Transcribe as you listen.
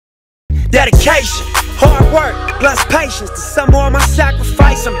Dedication, hard work, plus patience. To some more of my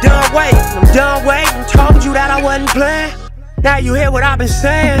sacrifice, I'm done waiting. Told you that I wasn't playing. Now you hear what I've been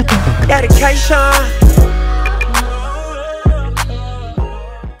saying. Dedication.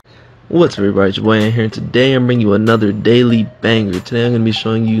 What's up everybody, it's your boy in here, and today I'm bringing you another daily banger. Today I'm going to be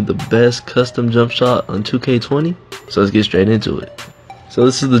showing you the best custom jump shot on 2K20. So let's get straight into it. So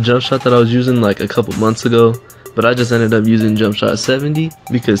this is the jump shot that I was using like a couple months ago, but I just ended up using jump shot 70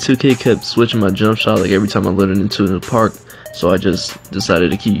 because 2K kept switching my jump shot like every time I loaded into the park. So I just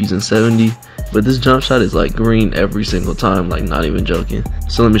decided to keep using 70. But this jump shot is like green every single time, like not even joking.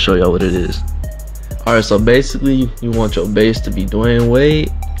 So let me show y'all what it is. Alright, so basically you want your base to be Dwayne Wade,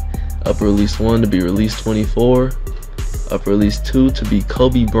 upper release 1 to be release 24, upper release 2 to be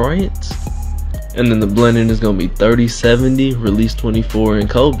Kobe Bryant, and then the blending is going to be 3070, release 24, and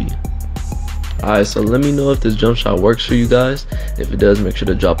Kobe. Alright, so let me know if this jump shot works for you guys. If it does, make sure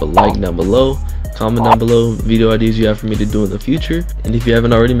to drop a like down below, comment down below video ideas you have for me to do in the future, and if you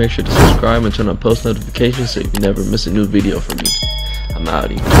haven't already, make sure to subscribe and turn on post notifications so you never miss a new video from me. I'm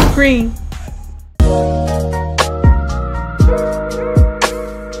outie. Green.